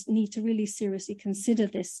members need to really seriously consider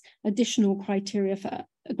this additional criteria for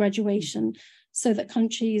graduation so that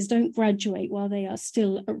countries don't graduate while they are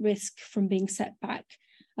still at risk from being set back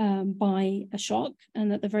by a shock,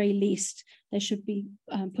 and at the very least, there should be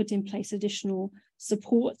put in place additional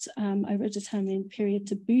support over a determined period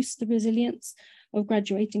to boost the resilience of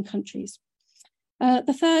graduating countries.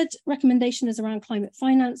 The third recommendation is around climate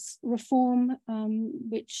finance reform,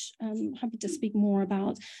 which I'm happy to speak more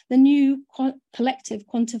about. The new collective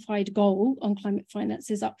quantified goal on climate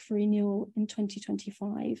finance is up for renewal in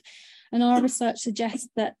 2025. And our research suggests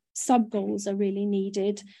that sub-goals are really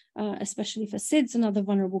needed, especially for SIDS and other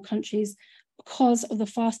vulnerable countries, because of the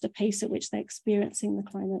faster pace at which they're experiencing the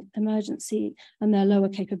climate emergency and their lower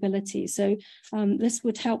capability. So this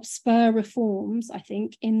would help spur reforms, I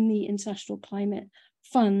think, in the international climate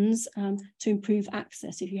funds to improve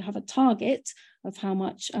access. If you have a target of how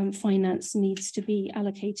much finance needs to be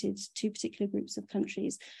allocated to particular groups of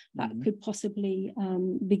countries, that could possibly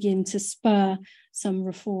begin to spur some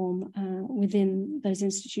reform within those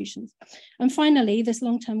institutions. And finally, this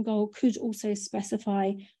long-term goal could also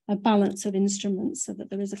specify a balance of instruments so that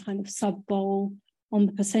there is a kind of sub-goal on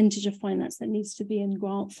the percentage of finance that needs to be in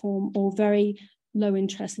grant form or very low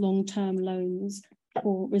interest long-term loans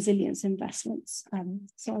for resilience investments.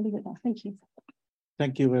 So I'll leave it there. Thank you.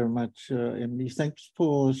 Thank you very much, Emily. Thanks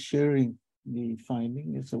for sharing the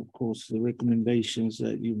findings, of course, the recommendations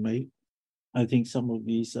that you made. I think some of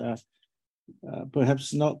these are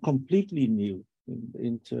perhaps not completely new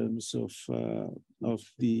in terms of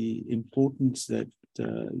the importance that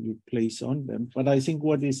you place on them. But I think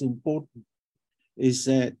what is important is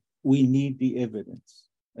that we need the evidence.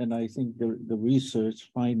 And I think the research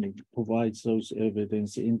finding provides those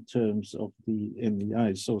evidence in terms of the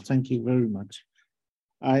MEI. So thank you very much.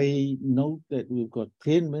 I note that we've got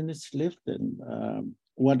 10 minutes left, and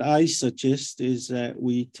what I suggest is that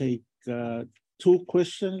we take 2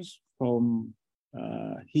 questions from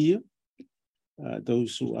here,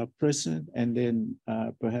 those who are present, and then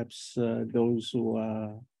perhaps those who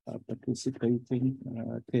are participating,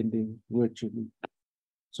 attending virtually.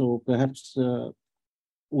 So perhaps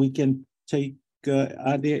we can take,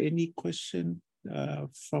 are there any questions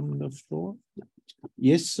from the floor?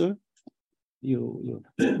 Yes, sir. You.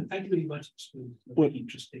 Thank you very much. It's very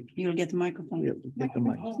interesting. You'll get the microphone. Yeah, get the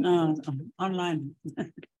mic. Online.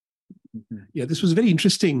 Yeah, this was very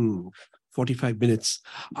interesting 45 minutes.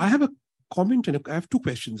 I have a comment and I have 2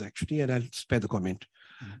 questions actually, and I'll spare the comment.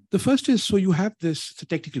 The first is, so you have this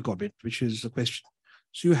technical comment, which is a question.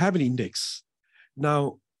 So you have an index.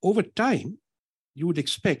 Now, over time, you would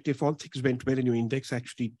expect, if all things went well and your index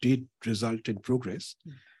actually did result in progress,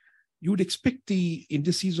 you would expect the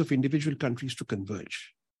indices of individual countries to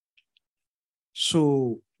converge.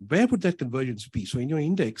 So where would that convergence be? So in your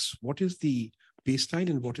index, what is the baseline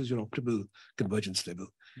and what is your optimal convergence level?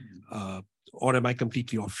 Or am I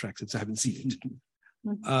completely off track since I haven't seen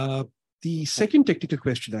it? The second technical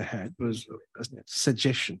question I had was a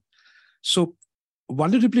suggestion. So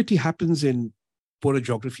vulnerability happens in poorer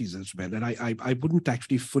geographies as well. And I wouldn't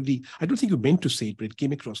actually fully, I don't think you meant to say it, but it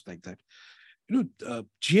came across like that.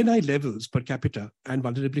 GNI levels per capita and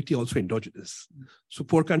vulnerability also endogenous. So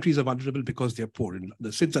poor countries are vulnerable because they're poor, and the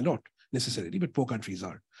SIDS are not necessarily, but poor countries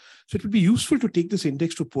are. So it would be useful to take this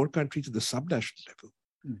index to poor countries at the subnational level.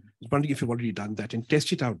 I was wondering if you've already done that and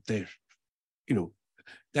test it out there.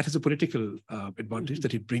 That has a political advantage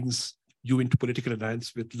that it brings you into political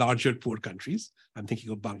alliance with larger poor countries. I'm thinking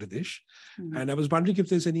of Bangladesh. And I was wondering if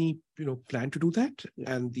there's any plan to do that.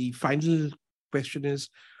 And the final question is,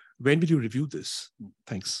 when will you review this?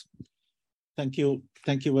 Thanks. Thank you.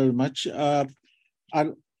 Thank you very much. I'll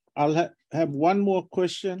have one more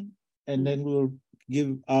question, and then we'll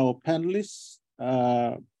give our panelists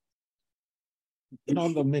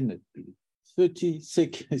another minute, 30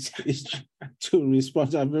 seconds to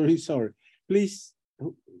respond. I'm very sorry. Please,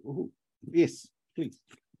 yes, please,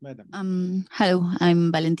 madam. Hello,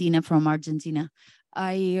 I'm Valentina from Argentina.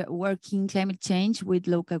 I work in climate change with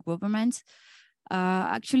local governments.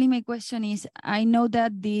 Actually, my question is, I know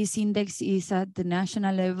that this index is at the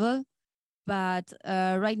national level, but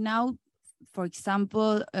right now, for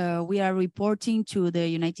example, we are reporting to the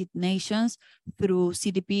United Nations through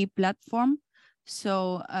CDP platform.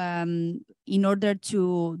 So in order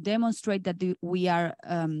to demonstrate that we are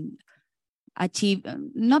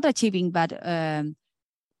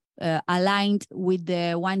aligned with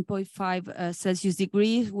the 1.5 Celsius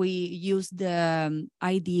degrees, we use the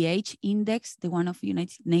IDH index, the one of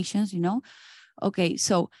United Nations, Okay,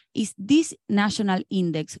 so is this national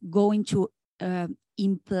index going to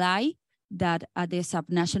imply that at the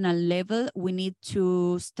subnational level, we need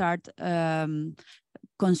to start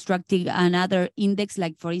constructing another index,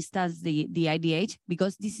 like for instance, the IDH,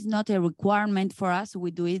 because this is not a requirement for us.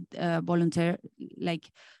 We do it voluntarily,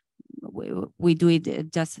 like we do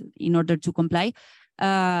it just in order to comply.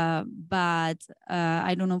 But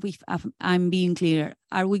I don't know if I'm being clear.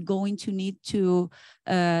 Are we going to need to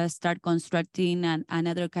start constructing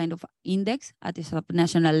another kind of index at the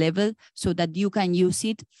subnational level so that you can use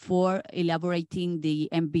it for elaborating the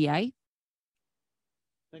MBI?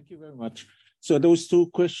 Thank you very much. So those two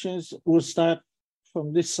questions, we'll start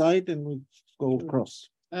from this side and we'll go across.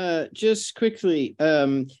 Just quickly,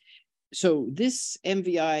 so this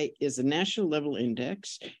MVI is a national level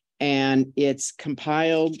index, and it's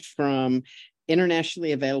compiled from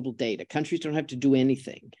internationally available data. Countries don't have to do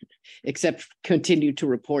anything except continue to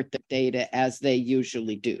report the data as they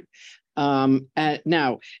usually do.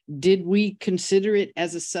 Now, did we consider it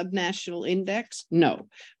as a subnational index? No.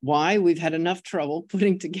 Why? We've had enough trouble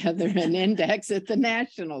putting together an index at the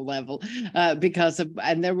national level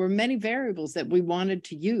and there were many variables that we wanted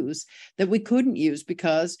to use that we couldn't use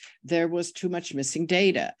because there was too much missing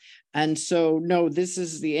data. And so, no, this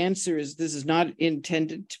is not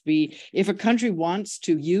intended to be, if a country wants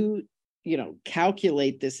to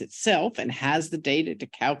calculate this itself and has the data to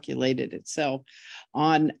calculate it itself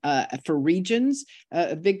on for regions,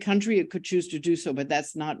 a big country, it could choose to do so, but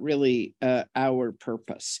that's not really our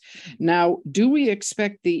purpose. Now, do we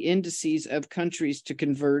expect the indices of countries to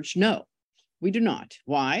converge? No, we do not.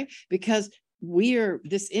 Why? Because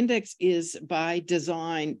this index is by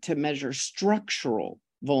design to measure structural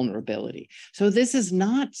vulnerability. So this is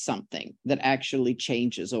not something that actually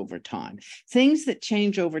changes over time. Things that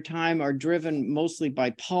change over time are driven mostly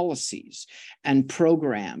by policies and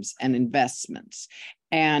programs and investments.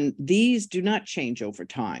 And these do not change over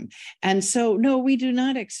time. And so, no, we do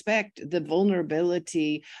not expect the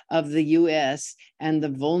vulnerability of the US and the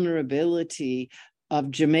vulnerability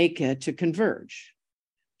of Jamaica to converge.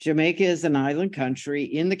 Jamaica is an island country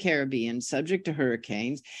in the Caribbean, subject to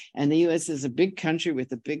hurricanes, and the U.S. is a big country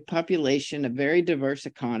with a big population, a very diverse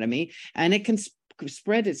economy, and it can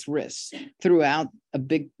spread its risks throughout the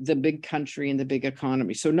big country and the big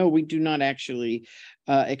economy. So no, we do not actually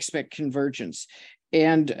expect convergence.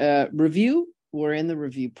 And review, we're in the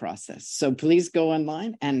review process. So please go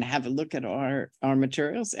online and have a look at our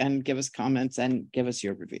materials and give us comments and give us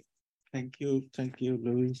your review. Thank you,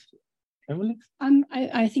 Louise. Emily?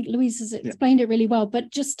 I think Louise has explained it really well,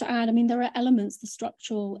 but just to add, I mean, there are elements, the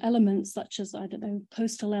structural elements, such as, I don't know,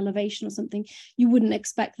 coastal elevation or something. You wouldn't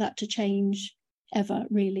expect that to change ever,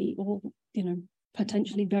 really, or,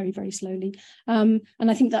 potentially very, very slowly. And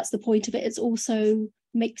I think that's the point of it. It's also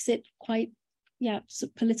makes it quite,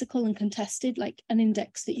 political and contested, like an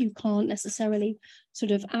index that you can't necessarily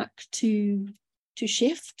sort of act to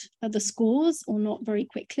shift the scores or not very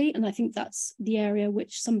quickly. And I think that's the area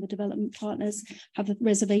which some of the development partners have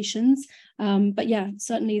reservations. But yeah,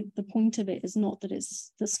 certainly the point of it is not that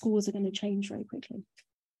the scores are going to change very quickly.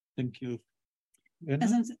 Thank you.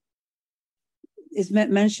 It's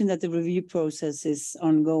mentioned that the review process is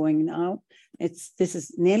ongoing now. This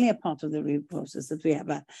is nearly a part of the review process that we have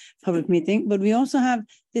a public meeting, but we also have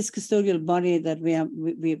this custodial body that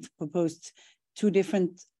we've proposed two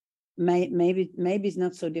different, maybe it's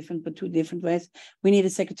not so different, but two different ways. We need a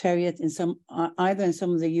secretariat in either in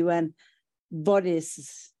some of the UN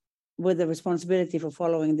bodies with the responsibility for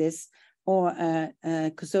following this, or a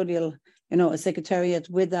custodial, a secretariat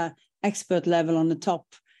with an expert level on the top,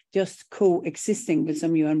 just coexisting with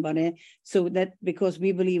some UN body, so that because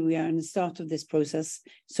we believe we are in the start of this process,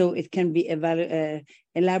 so it can be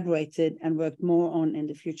elaborated and worked more on in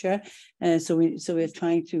the future. So we're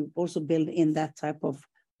trying to also build in that type of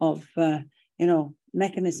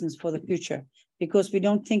mechanisms for the future, because we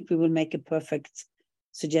don't think we will make a perfect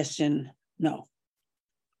suggestion. No.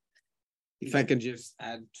 If I can just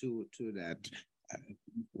add to that,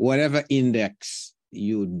 whatever index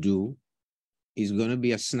you do is going to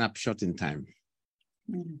be a snapshot in time.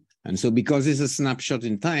 Mm-hmm. And so because it's a snapshot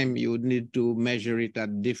in time, you would need to measure it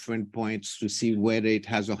at different points to see whether it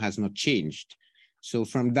has or has not changed. So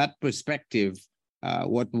from that perspective,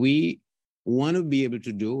 what we want to be able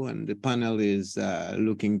to do, and the panel is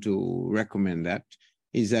looking to recommend that,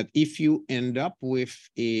 is that if you end up with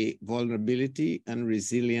a vulnerability and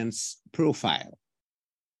resilience profile,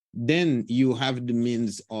 then you have the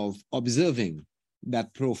means of observing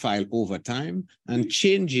that profile over time, and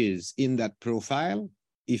changes in that profile,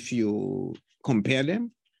 if you compare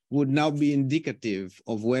them, would now be indicative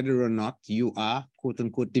of whether or not you are, quote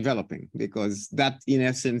unquote, developing, because that in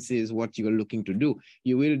essence is what you're looking to do.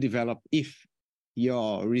 You will develop if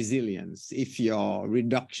your resilience, if your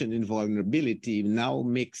reduction in vulnerability now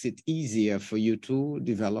makes it easier for you to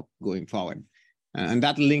develop going forward. And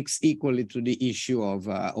that links equally to the issue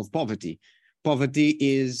of poverty. Poverty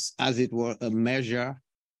is, as it were, a measure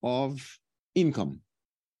of income.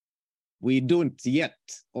 We don't yet,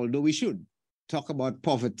 although we should, talk about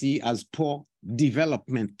poverty as poor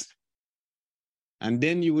development. And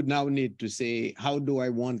then you would now need to say, how do I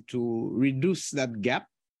want to reduce that gap?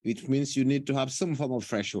 Which means you need to have some form of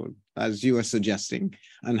threshold, as you were suggesting,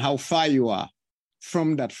 and how far you are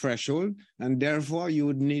from that threshold. And therefore, you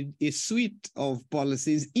would need a suite of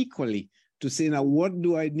policies equally to say, now, what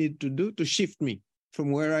do I need to do to shift me from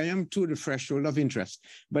where I am to the threshold of interest?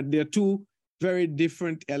 But there are two very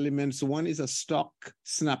different elements. One is a stock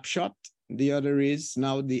snapshot. The other is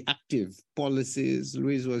now the active policies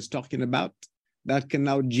Louise was talking about that can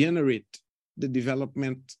now generate the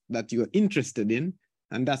development that you're interested in.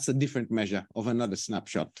 And that's a different measure of another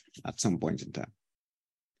snapshot at some point in time.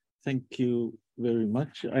 Thank you very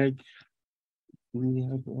much. I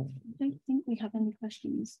don't think we have any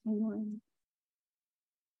questions online.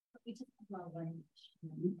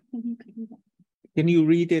 Can you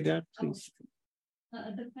read it out, please?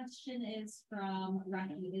 The question is from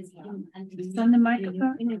Raki Islam. It's on the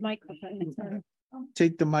microphone. In the microphone.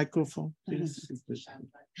 Take the microphone, please.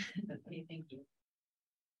 Okay, thank you.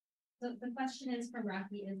 So the question is from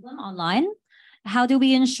Raki Islam online. How do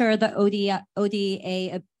we ensure that ODA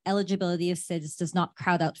eligibility of SIDS does not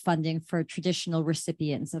crowd out funding for traditional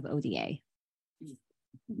recipients of ODA?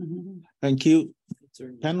 Thank you.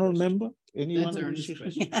 Panel member, anyone?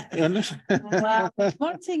 Well,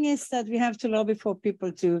 one thing is that we have to lobby for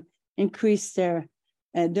people to increase their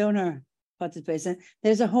donor participation.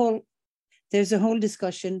 There's a whole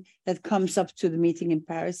discussion that comes up to the meeting in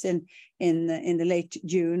Paris in the late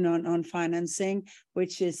June on financing,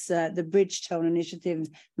 which is the Bridgetown initiative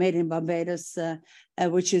made in Barbados,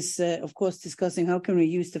 which is of course discussing how can we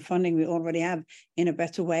use the funding we already have in a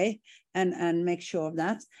better way and make sure of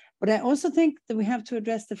that. But I also think that we have to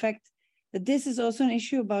address the fact that this is also an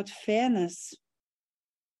issue about fairness.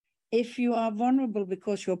 If you are vulnerable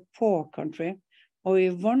because you're a poor country, or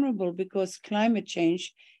you're vulnerable because climate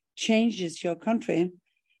change changes your country,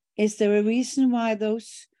 is there a reason why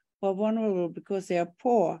those who are vulnerable because they are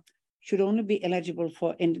poor should only be eligible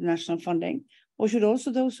for international funding? Or should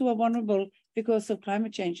also those who are vulnerable because of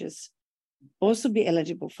climate changes also be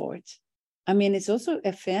eligible for it? I mean, it's also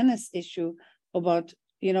a fairness issue about,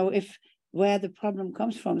 if where the problem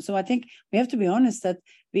comes from. So I think we have to be honest that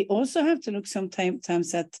we also have to look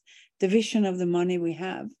sometimes at the vision of the money we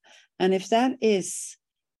have. And if that is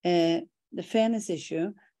the fairness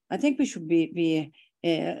issue, I think we should we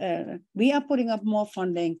are putting up more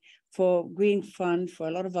funding for Green Fund, for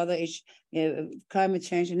a lot of other climate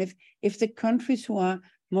change. And if the countries who are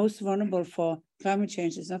most vulnerable for climate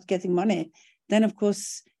change is not getting money, then of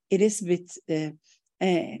course it is a bit,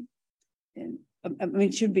 I mean,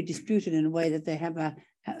 it should be disputed in a way that they have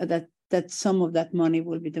that some of that money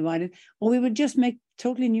will be divided, or we would just make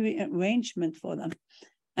totally new arrangement for them.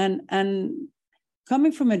 And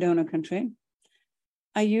coming from a donor country,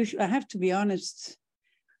 I have to be honest,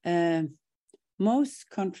 most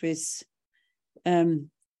countries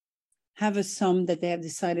have a sum that they have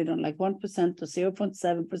decided on, like 1% or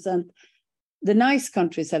 0.7%. The nice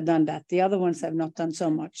countries have done that. The other ones have not done so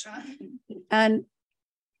much. And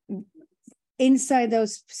inside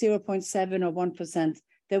those 0.7 or 1%,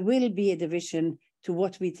 there will be a division to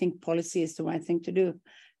what we think policy is the right thing to do.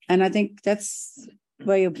 And I think that's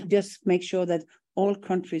where you just make sure that all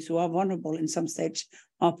countries who are vulnerable in some stage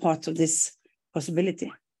are part of this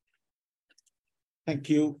possibility. Thank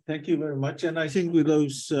you. Thank you very much. And I think with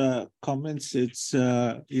those comments, it's,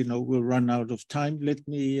 we'll run out of time. Let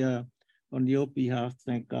me, on your behalf,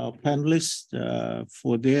 thank our panelists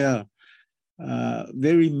for their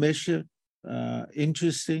very measured,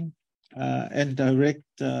 interesting, and direct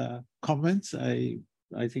comments.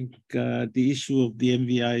 I think the issue of the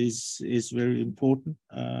MVI is very important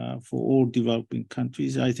for all developing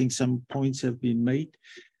countries. I think some points have been made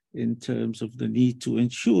in terms of the need to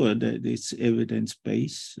ensure that it's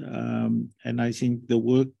evidence-based. And I think the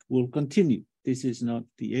work will continue. This is not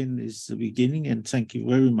the end, it's the beginning, and thank you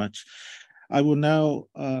very much. I will now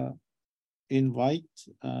invite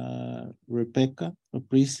Rebecca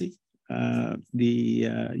Fabrizi, the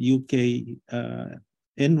UK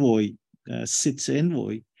envoy, SIDS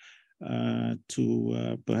envoy,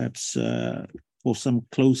 to perhaps for some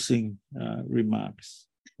closing remarks.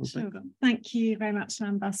 Sure. Thank you very much,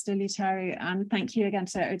 Ambassador Lutero, and thank you again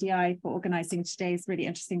to ODI for organising today's really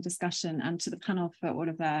interesting discussion, and to the panel for all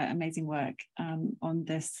of their amazing work on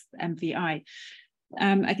this MVI.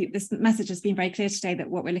 I think this message has been very clear today that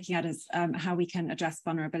what we're looking at is how we can address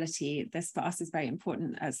vulnerability. This for us is very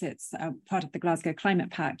important, as it's part of the Glasgow Climate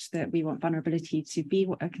Pact that we want vulnerability to be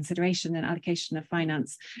a consideration in allocation of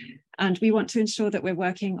finance. And we want to ensure that we're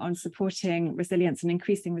working on supporting resilience and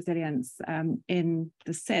increasing resilience in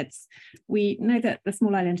the SIDS. We know that the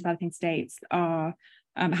small island developing states are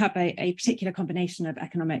have a particular combination of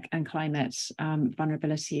economic and climate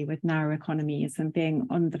vulnerability, with narrow economies and being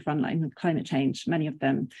on the front line of climate change, many of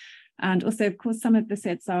them. And also, of course, some of the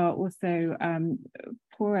SIDS are also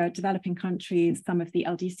poorer developing countries. Some of the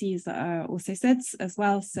LDCs are also SIDS as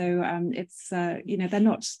well. So it's, they're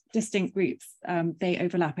not distinct groups. They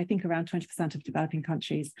overlap. I think around 20% of developing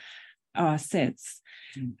countries are SIDS,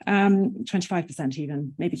 25%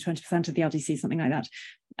 even, maybe 20% of the LDC, something like that.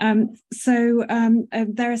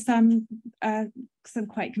 There are some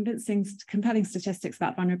quite compelling statistics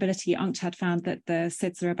about vulnerability. UNCTAD found that the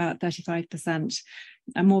SIDS are about 35%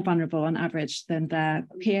 more vulnerable on average than their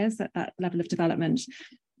peers at that level of development.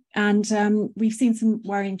 And we've seen some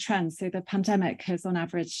worrying trends. So the pandemic has on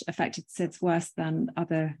average affected SIDS worse than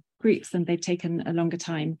other groups, and they've taken a longer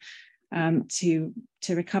time to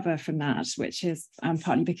recover from that, which is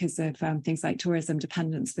partly because of things like tourism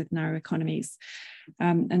dependence with narrow economies,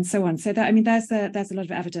 and so on. So that, I mean, there's a lot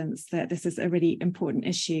of evidence that this is a really important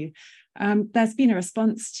issue. There's been a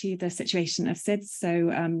response to the situation of SIDS.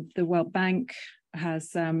 So the World Bank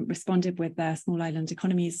has responded with their small island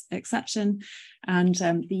economies exception, and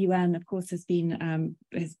the UN, of course, has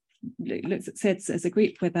looks at SIDS as a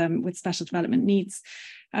group with special development needs.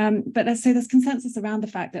 But there's consensus around the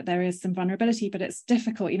fact that there is some vulnerability, but it's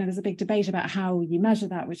difficult. There's a big debate about how you measure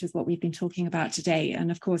that, which is what we've been talking about today.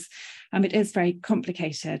 And of course, it is very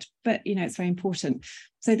complicated, but it's very important.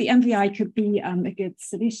 So the MVI could be a good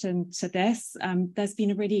solution to this. There's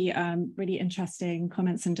been a really interesting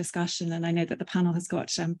comments and discussion, and I know that the panel has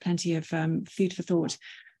got plenty of food for thought.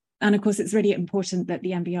 And of course, it's really important that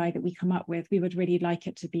the MVI that we come up with, we would really like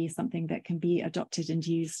it to be something that can be adopted and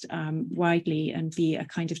used widely, and be a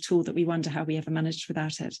kind of tool that we wonder how we ever managed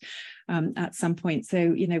without it at some point.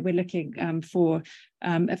 So, we're looking for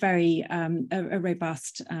a very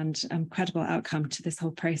robust and credible outcome to this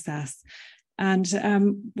whole process. And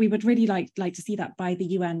we would really like to see that by the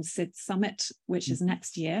UN SIDS Summit, which is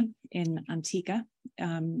next year in Antigua,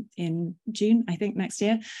 in June, I think, next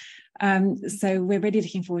year. So we're really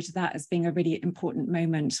looking forward to that as being a really important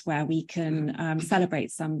moment where we can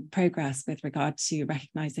celebrate some progress with regard to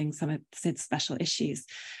recognising some of SIDS special issues.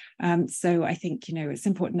 So I think, it's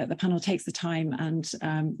important that the panel takes the time and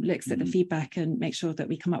looks at the feedback and make sure that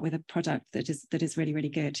we come up with a product that is really, really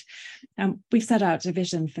good. We've set out a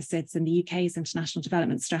vision for SIDS in the UK's international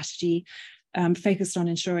development strategy, focused on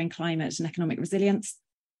ensuring climate and economic resilience.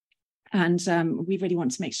 And we really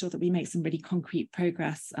want to make sure that we make some really concrete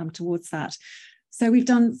progress towards that. So we've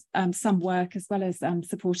done some work, as well as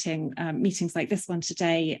supporting meetings like this one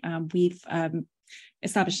today. We've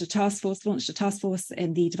established a task force, launched a task force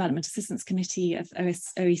in the Development Assistance Committee of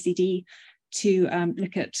OECD to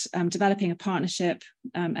look at developing a partnership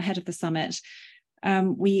ahead of the summit.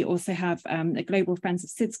 We also have a Global Friends of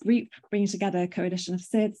SIDS group, bringing together a coalition of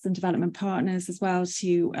SIDS and development partners as well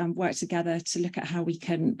to work together to look at how we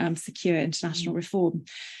can secure international reform.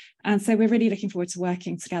 And so we're really looking forward to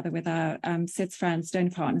working together with our SIDS friends,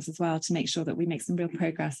 donor partners as well, to make sure that we make some real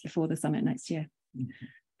progress before the summit next year.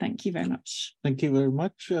 Thank you very much. Thank you very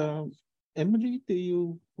much. Emily, do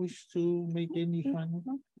you wish to make any final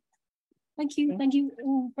comment? Thank you. Thank you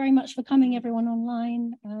all very much for coming, everyone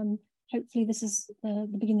online. Hopefully this is the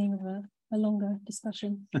beginning of a longer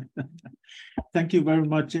discussion. Thank you very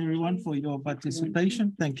much, everyone, for your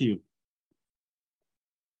participation. Thank you.